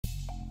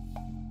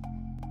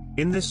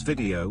In this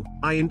video,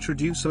 I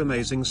introduce an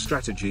amazing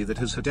strategy that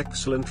has had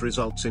excellent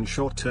results in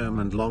short-term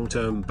and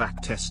long-term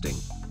backtesting.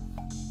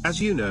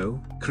 As you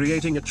know,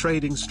 creating a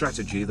trading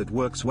strategy that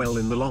works well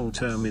in the long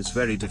term is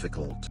very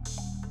difficult.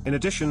 In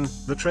addition,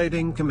 the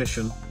trading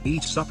commission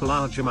eats up a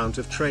large amount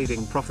of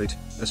trading profit,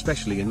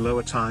 especially in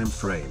lower time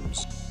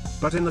frames.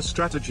 But in the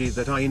strategy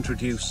that I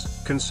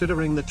introduce,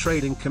 considering the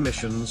trading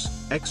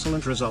commissions,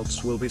 excellent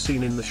results will be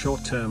seen in the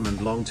short-term and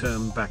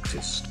long-term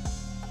backtest.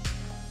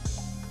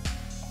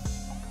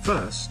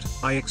 First,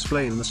 I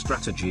explain the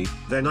strategy,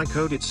 then I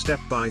code it step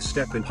by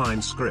step in Python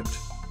script.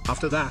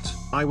 After that,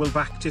 I will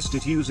backtest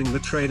it using the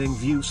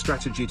TradingView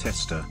strategy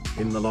tester,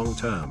 in the long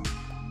term.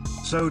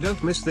 So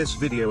don't miss this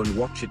video and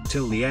watch it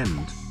till the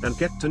end, and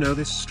get to know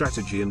this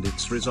strategy and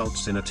its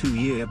results in a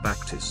 2-year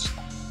backtest.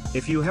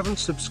 If you haven't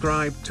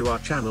subscribed to our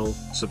channel,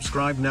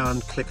 subscribe now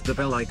and click the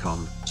bell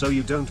icon, so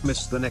you don't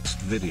miss the next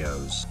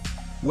videos.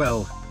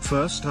 Well,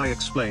 first I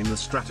explain the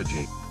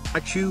strategy. I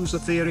choose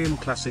Ethereum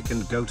Classic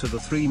and go to the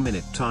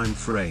 3-minute time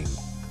frame.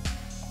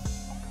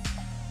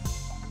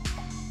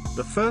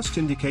 The first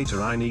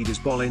indicator I need is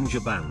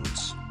Bollinger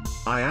Bands.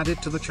 I add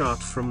it to the chart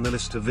from the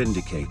list of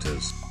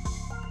indicators.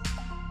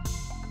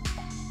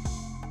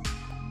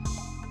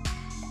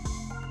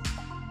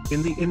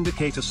 In the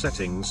indicator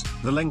settings,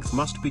 the length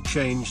must be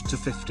changed to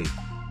 50.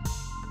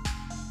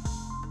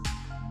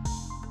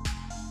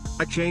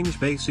 I change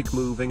basic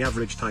moving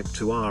average type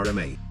to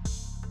RMA.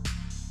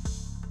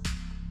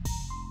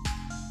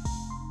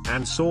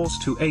 And source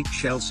to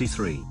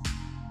HLC3.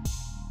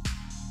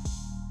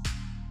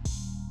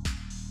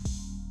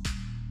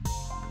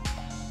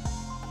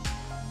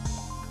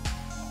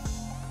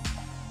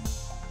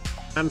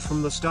 And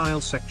from the style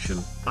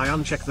section, I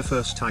uncheck the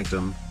first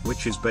item,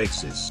 which is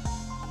basis.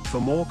 For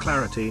more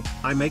clarity,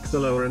 I make the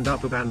lower and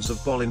upper bands of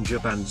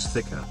Bollinger Bands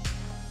thicker.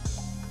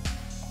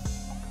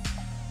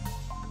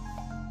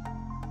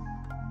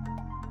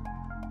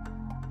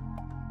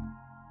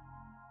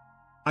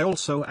 I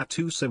also add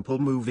 2 simple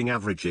moving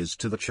averages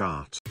to the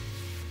chart.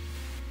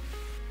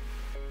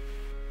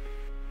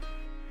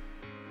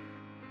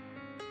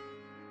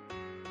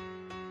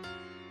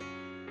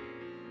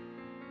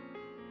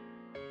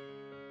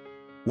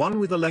 One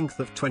with a length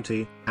of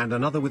 20, and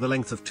another with a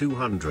length of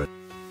 200.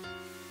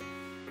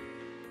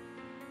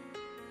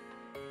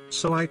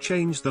 So I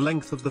change the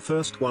length of the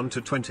first one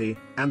to 20,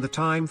 and the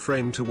time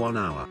frame to 1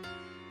 hour.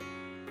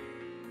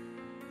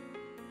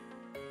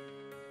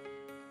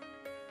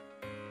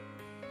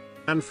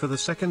 And for the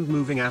second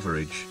moving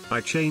average,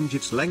 I change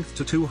its length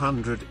to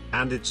 200,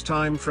 and its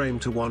time frame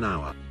to 1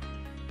 hour.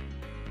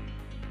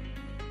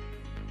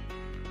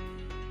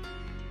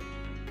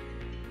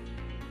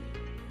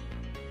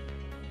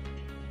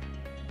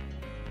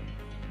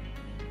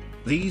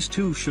 These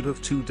two should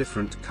have 2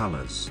 different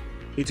colors.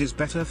 It is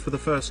better for the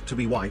first to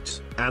be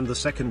white, and the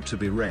second to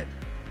be red.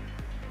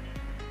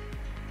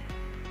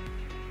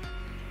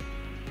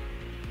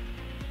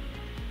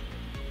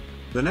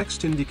 The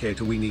next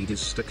indicator we need is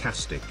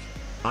stochastic.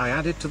 I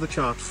add it to the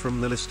chart from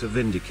the list of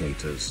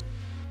indicators.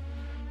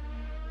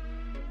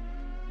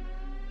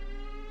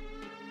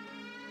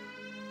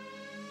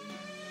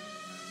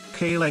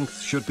 K length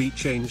should be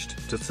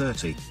changed to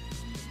 30.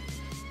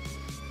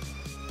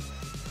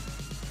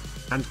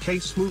 And K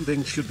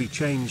smoothing should be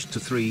changed to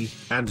 3,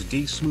 and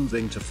D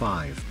smoothing to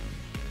 5.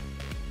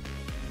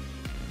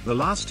 The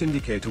last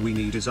indicator we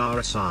need is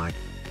RSI.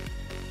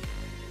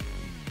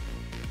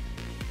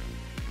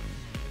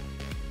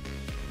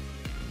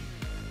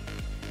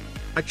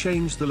 I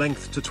change the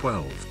length to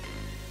 12.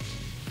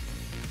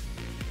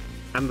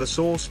 And the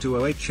source to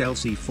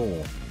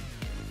OHLC4.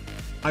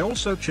 I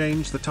also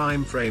change the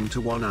time frame to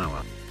 1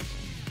 hour.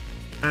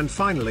 And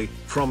finally,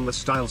 from the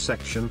style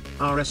section,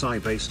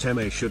 RSI-based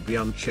MA should be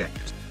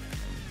unchecked.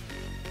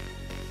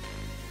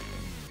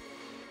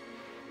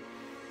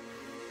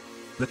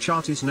 The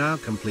chart is now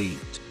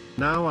complete.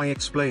 Now I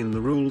explain the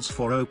rules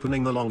for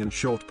opening the long and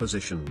short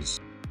positions.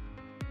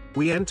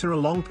 We enter a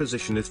long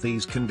position if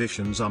these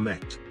conditions are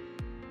met.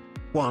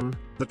 1.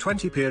 The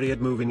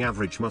 20-period moving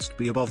average must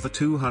be above the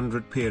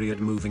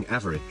 200-period moving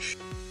average.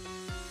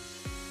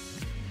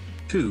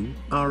 2.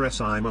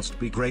 RSI must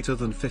be greater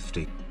than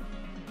 50.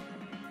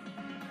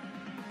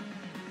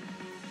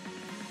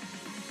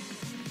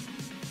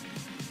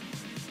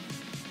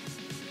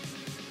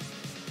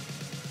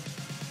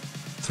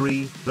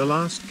 3. The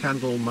last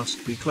candle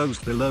must be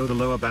closed below the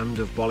lower band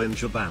of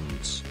Bollinger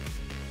Bands.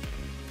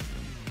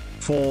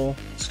 4.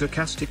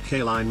 Stochastic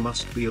K-line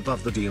must be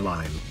above the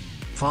D-line.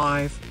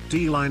 5.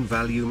 D-line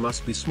value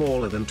must be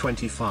smaller than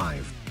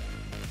 25.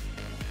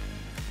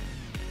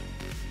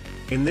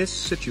 In this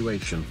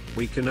situation,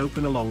 we can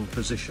open a long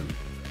position.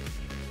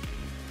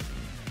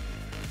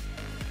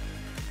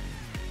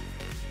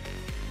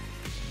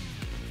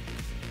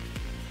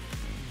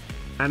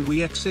 And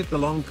we exit the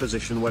long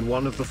position when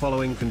one of the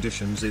following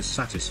conditions is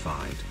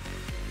satisfied.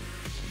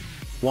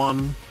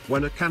 1.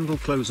 When a candle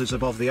closes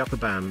above the upper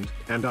band,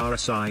 and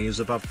RSI is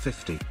above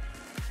 50.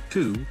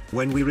 2.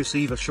 When we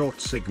receive a short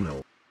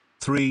signal.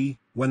 3.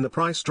 When the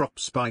price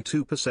drops by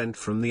 2%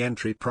 from the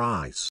entry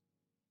price.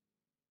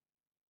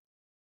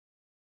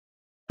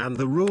 And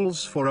the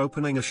rules for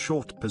opening a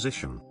short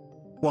position.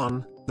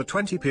 1. The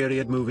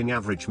 20-period moving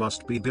average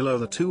must be below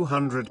the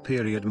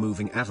 200-period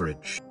moving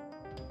average.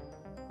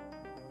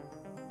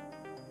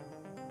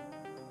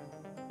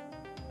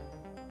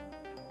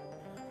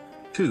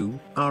 2.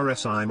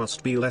 RSI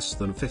must be less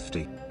than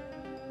 50.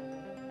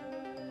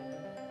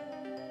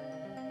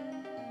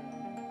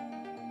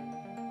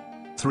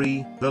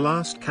 3. The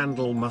last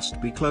candle must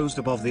be closed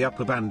above the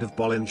upper band of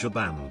Bollinger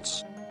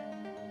Bands.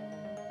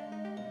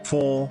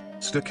 4.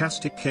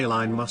 Stochastic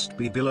K-line must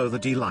be below the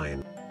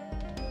D-line.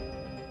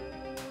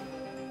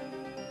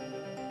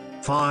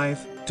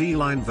 5.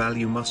 D-line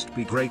value must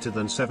be greater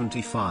than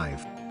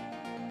 75.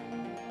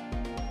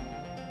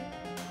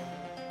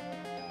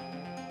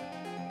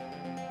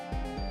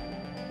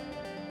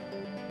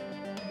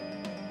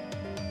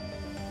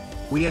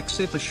 We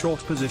exit the short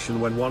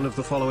position when one of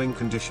the following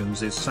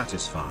conditions is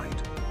satisfied.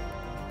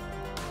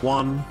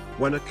 1.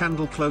 When a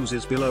candle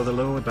closes below the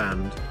lower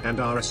band, and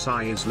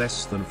RSI is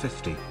less than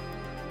 50.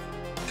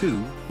 2.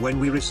 When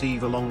we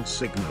receive a long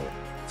signal.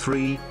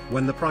 3.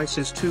 When the price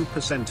is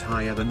 2%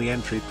 higher than the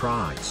entry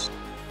price.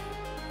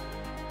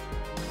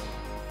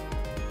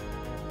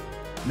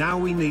 Now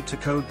we need to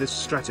code this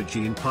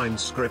strategy in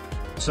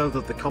PineScript, so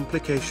that the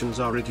complications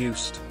are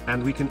reduced,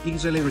 and we can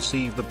easily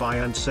receive the buy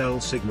and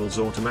sell signals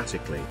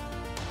automatically.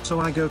 So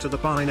I go to the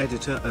Pine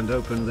editor and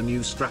open the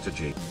new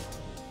strategy.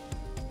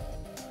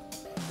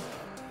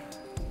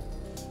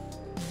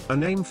 A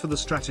name for the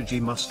strategy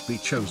must be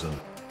chosen.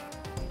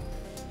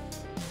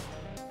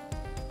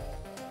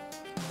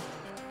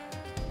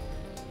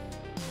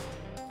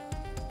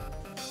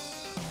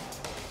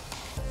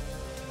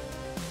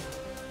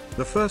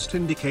 The first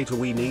indicator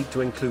we need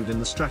to include in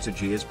the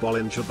strategy is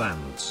Bollinger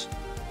Bands.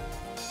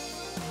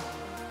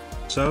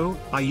 So,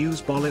 I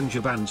use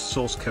Bollinger Bands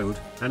source code,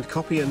 and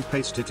copy and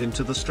paste it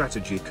into the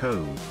strategy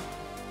code.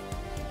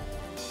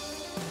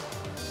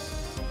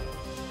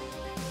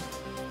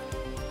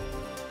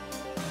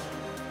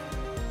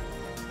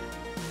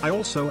 I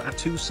also add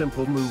two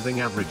simple moving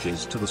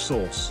averages to the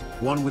source,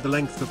 one with a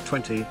length of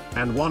 20,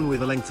 and one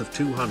with a length of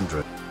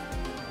 200.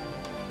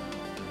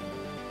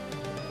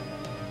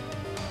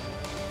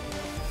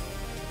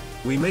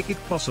 We make it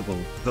possible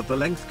that the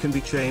length can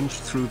be changed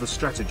through the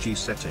strategy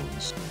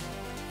settings.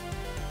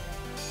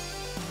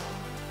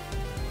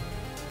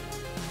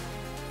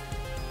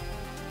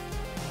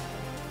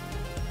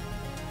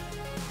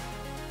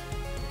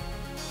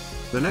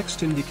 The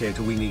next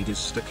indicator we need is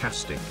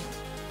stochastic.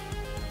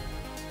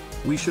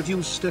 We should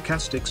use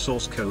stochastic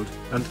source code,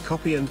 and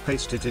copy and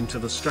paste it into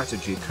the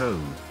strategy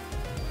code.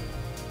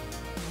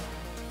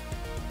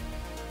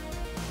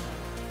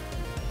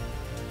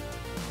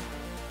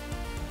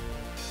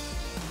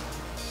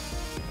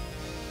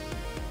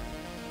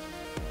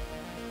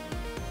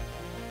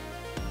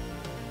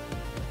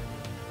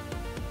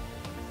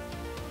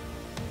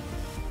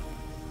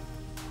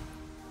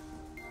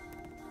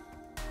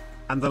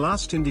 And the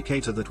last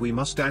indicator that we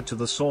must add to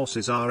the source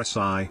is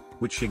RSI,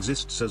 which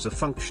exists as a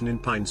function in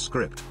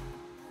PineScript.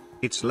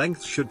 Its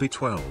length should be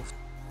 12.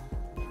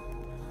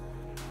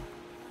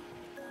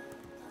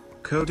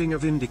 Coding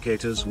of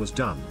indicators was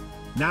done.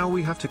 Now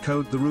we have to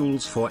code the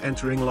rules for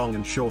entering long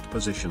and short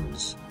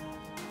positions.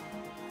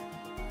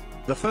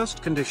 The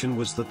first condition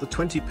was that the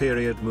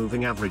 20-period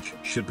moving average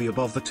should be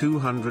above the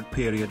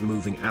 200-period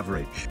moving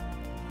average.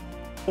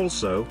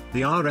 Also,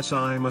 the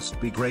RSI must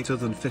be greater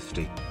than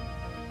 50.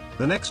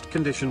 The next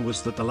condition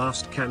was that the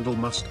last candle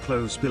must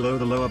close below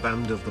the lower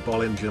band of the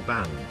Bollinger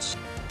Bands.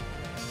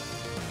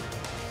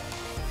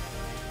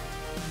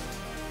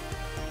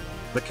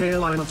 The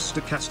K-line of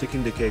stochastic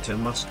indicator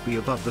must be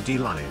above the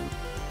D-line.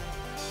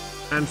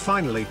 And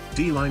finally,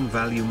 D-line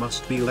value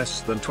must be less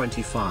than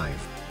 25.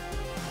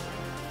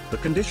 The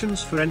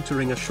conditions for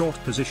entering a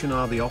short position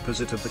are the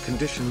opposite of the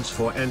conditions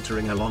for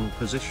entering a long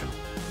position.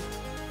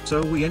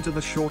 So we enter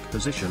the short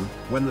position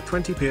when the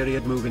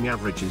 20-period moving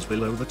average is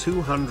below the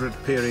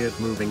 200-period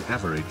moving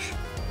average.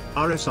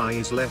 RSI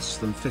is less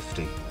than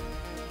 50.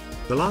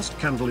 The last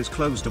candle is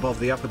closed above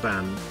the upper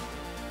band.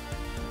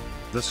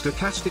 The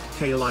stochastic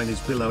K-line is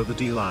below the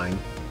D-line.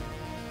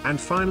 And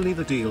finally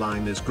the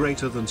D-line is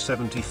greater than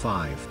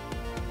 75.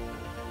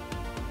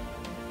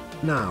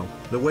 Now,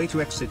 the way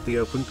to exit the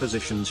open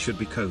positions should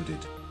be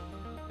coded.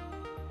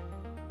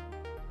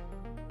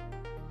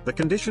 The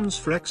conditions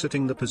for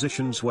exiting the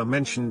positions were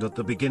mentioned at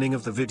the beginning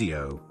of the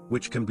video,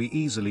 which can be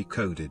easily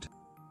coded.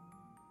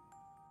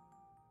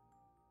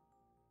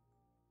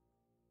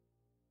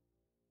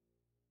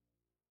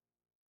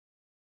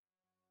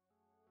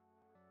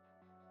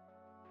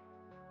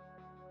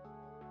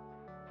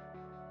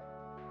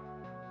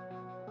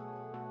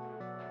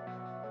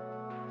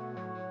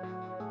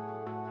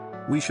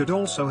 We should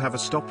also have a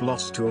stop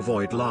loss to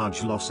avoid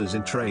large losses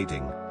in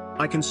trading.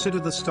 I consider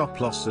the stop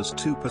loss as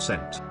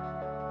 2%.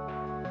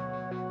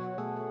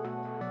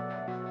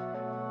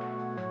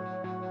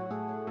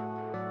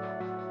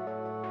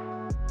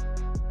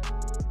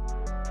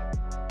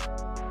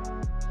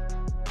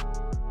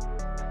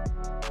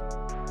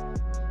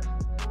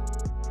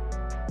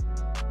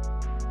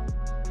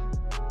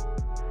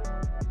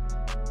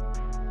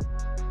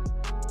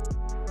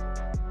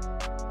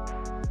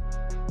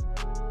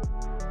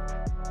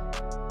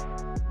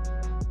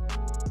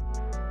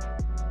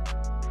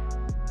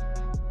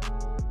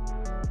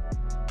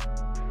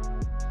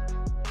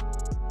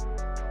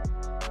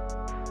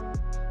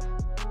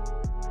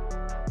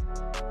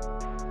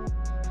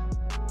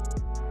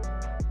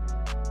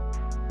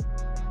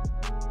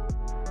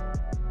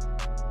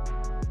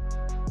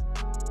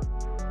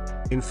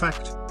 In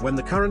fact, when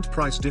the current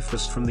price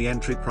differs from the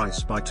entry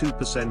price by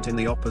 2% in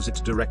the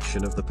opposite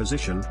direction of the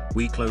position,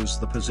 we close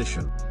the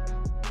position.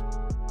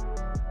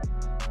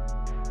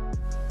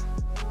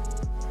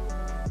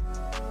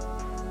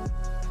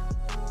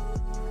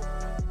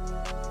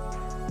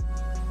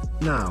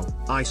 Now,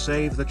 I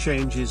save the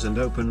changes and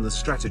open the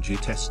strategy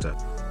tester.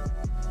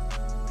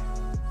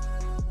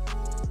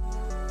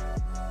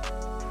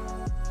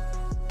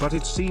 But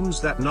it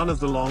seems that none of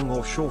the long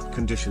or short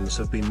conditions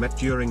have been met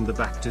during the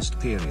backtest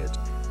period.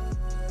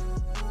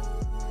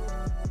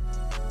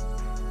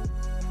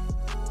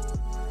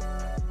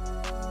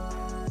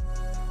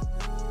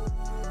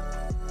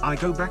 I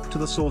go back to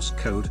the source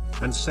code,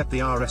 and set the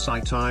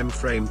RSI time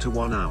frame to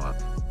 1 hour.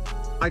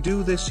 I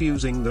do this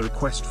using the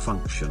request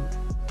function.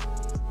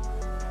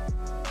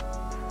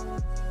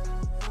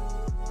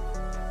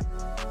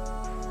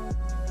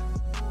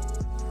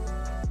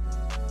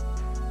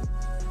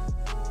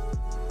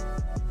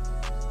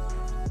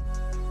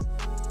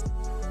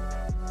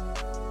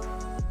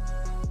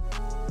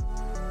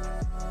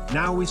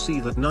 Now we see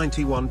that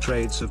 91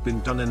 trades have been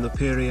done in the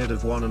period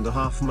of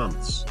 1.5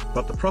 months,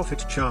 but the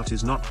profit chart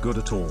is not good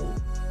at all.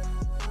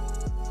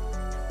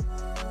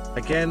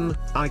 Again,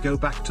 I go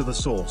back to the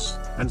source,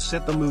 and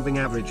set the moving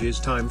averages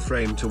time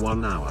frame to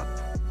 1 hour.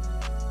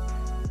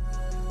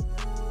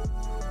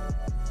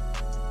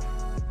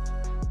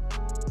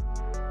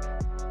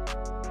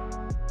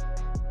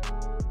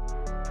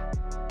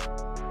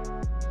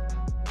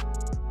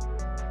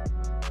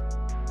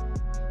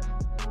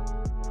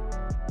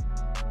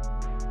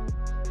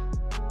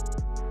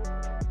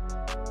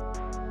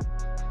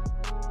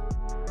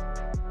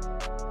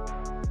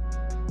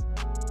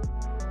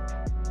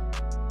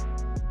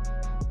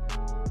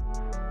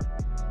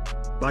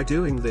 By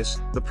doing this,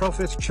 the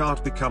profit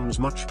chart becomes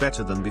much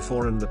better than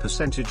before and the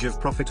percentage of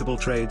profitable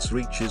trades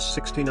reaches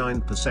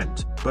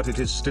 69%, but it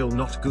is still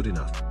not good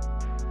enough.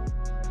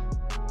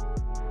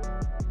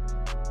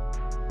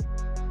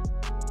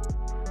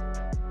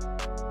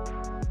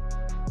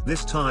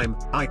 This time,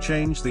 I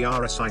change the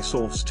RSI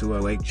source to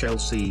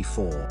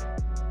OHLC4.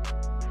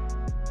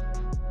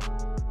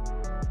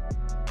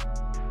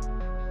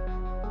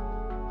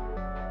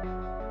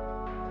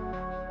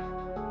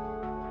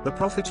 The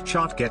profit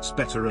chart gets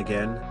better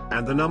again,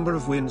 and the number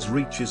of wins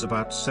reaches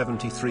about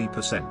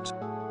 73%.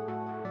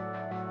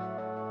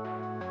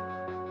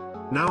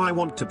 Now I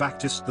want to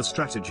backtest the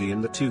strategy in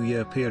the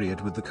 2-year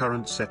period with the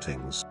current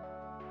settings.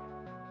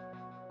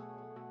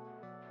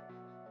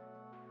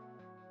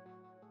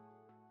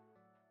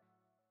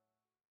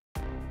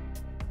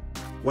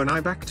 When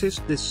I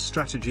backtest this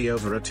strategy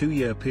over a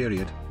 2-year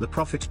period, the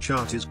profit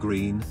chart is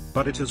green,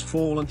 but it has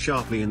fallen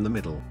sharply in the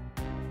middle.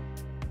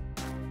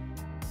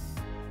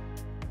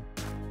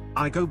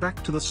 I go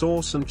back to the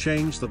source and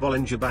change the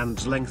Bollinger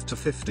Band's length to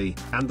 50,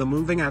 and the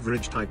moving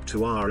average type to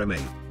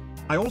RMA.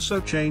 I also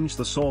change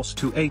the source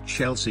to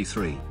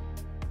HLC3.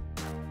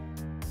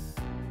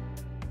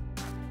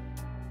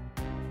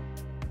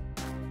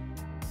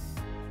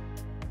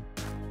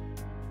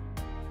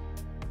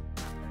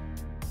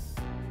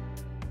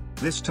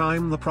 This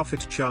time the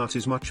profit chart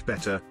is much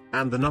better,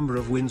 and the number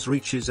of wins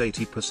reaches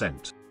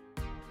 80%.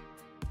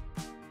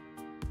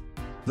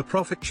 The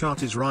profit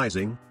chart is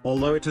rising,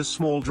 although it has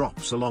small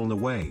drops along the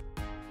way.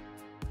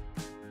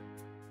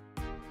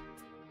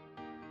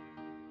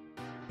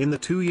 In the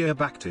 2-year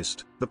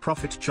backtest, the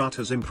profit chart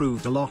has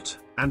improved a lot,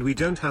 and we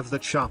don't have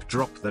that sharp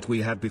drop that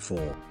we had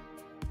before.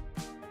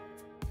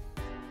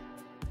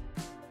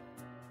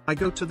 I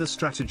go to the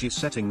strategy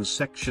settings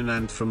section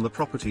and from the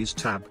properties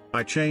tab,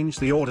 I change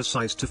the order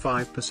size to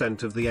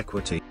 5% of the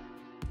equity.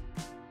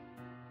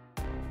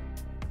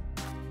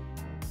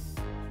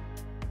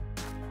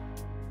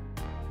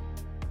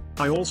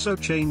 I also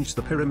change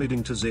the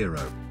pyramiding to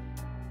 0.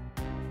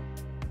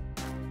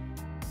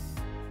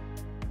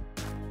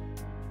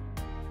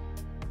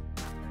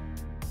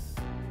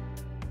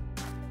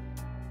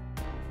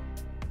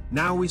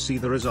 Now we see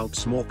the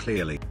results more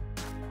clearly.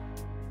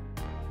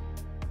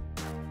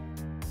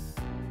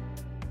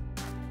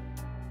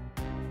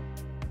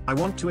 I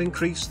want to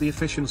increase the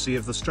efficiency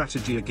of the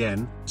strategy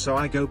again, so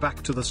I go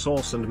back to the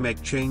source and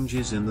make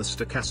changes in the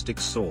stochastic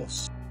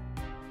source.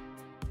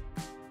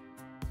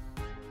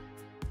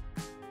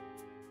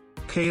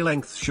 K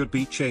length should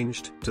be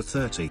changed to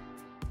 30.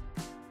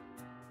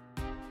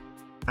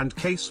 And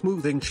K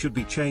smoothing should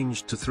be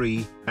changed to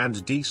 3,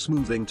 and D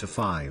smoothing to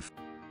 5.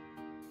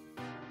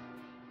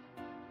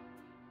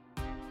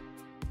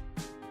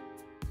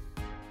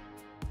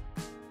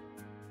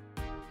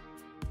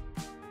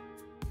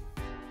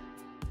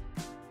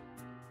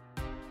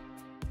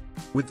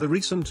 With the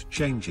recent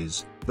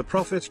changes, the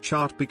profit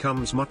chart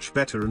becomes much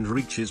better and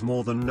reaches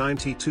more than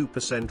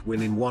 92%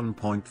 win in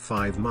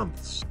 1.5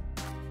 months.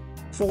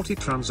 40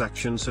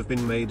 transactions have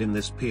been made in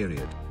this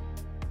period.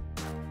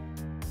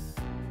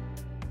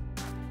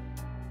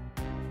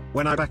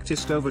 When I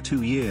backtest over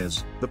 2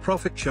 years, the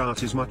profit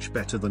chart is much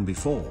better than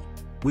before.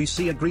 We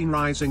see a green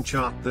rising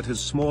chart that has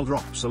small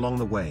drops along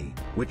the way,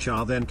 which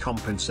are then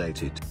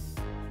compensated.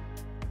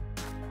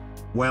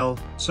 Well,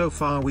 so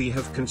far we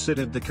have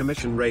considered the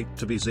commission rate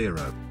to be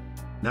 0.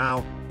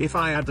 Now, if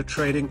I add the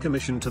trading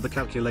commission to the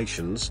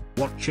calculations,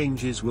 what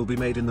changes will be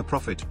made in the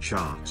profit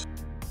chart?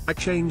 I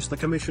change the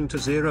commission to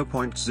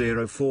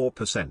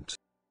 0.04%.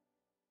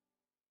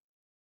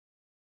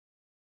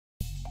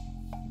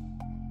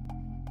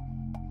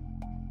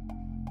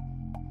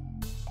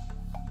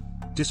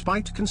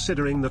 Despite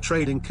considering the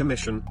trading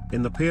commission,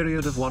 in the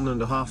period of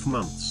 1.5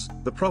 months,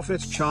 the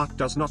profit chart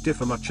does not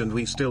differ much and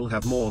we still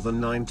have more than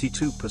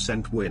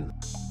 92% win.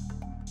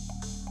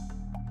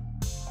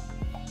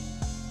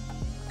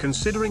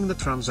 Considering the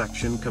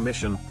transaction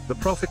commission, the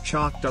profit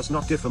chart does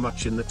not differ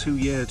much in the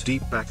 2-year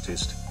deep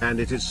backtest, and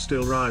it is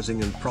still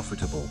rising and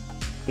profitable.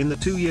 In the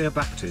 2-year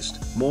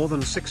backtest, more than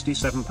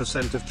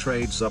 67% of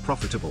trades are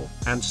profitable,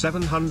 and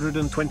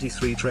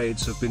 723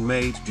 trades have been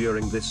made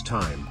during this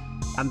time.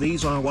 And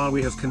these are while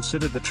we have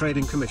considered the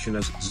trading commission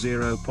as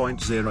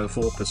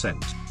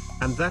 0.04%.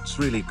 And that's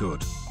really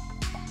good.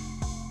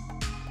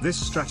 This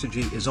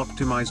strategy is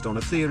optimized on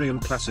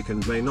Ethereum Classic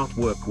and may not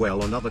work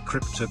well on other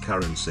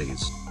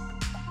cryptocurrencies.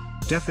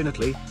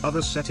 Definitely,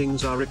 other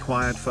settings are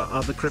required for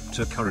other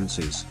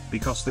cryptocurrencies,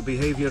 because the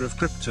behavior of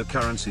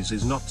cryptocurrencies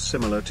is not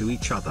similar to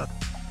each other.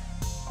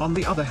 On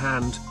the other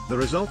hand, the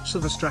results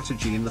of a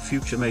strategy in the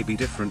future may be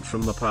different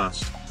from the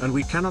past, and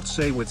we cannot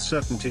say with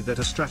certainty that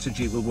a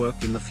strategy will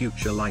work in the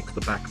future like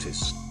the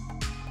backtest.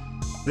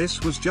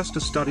 This was just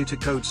a study to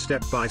code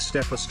step by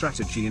step a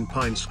strategy in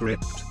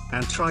PineScript,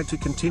 and try to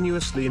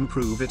continuously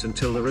improve it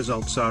until the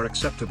results are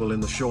acceptable in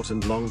the short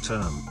and long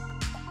term.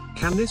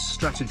 Can this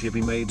strategy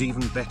be made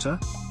even better?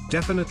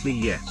 Definitely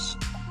yes.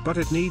 But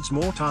it needs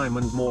more time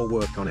and more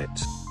work on it.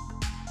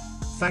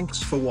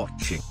 Thanks for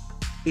watching.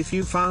 If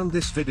you found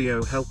this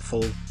video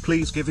helpful,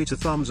 please give it a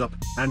thumbs up,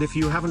 and if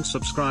you haven't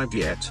subscribed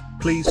yet,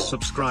 please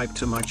subscribe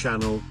to my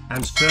channel,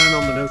 and turn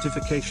on the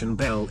notification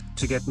bell,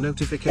 to get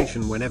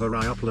notification whenever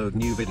I upload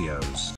new videos.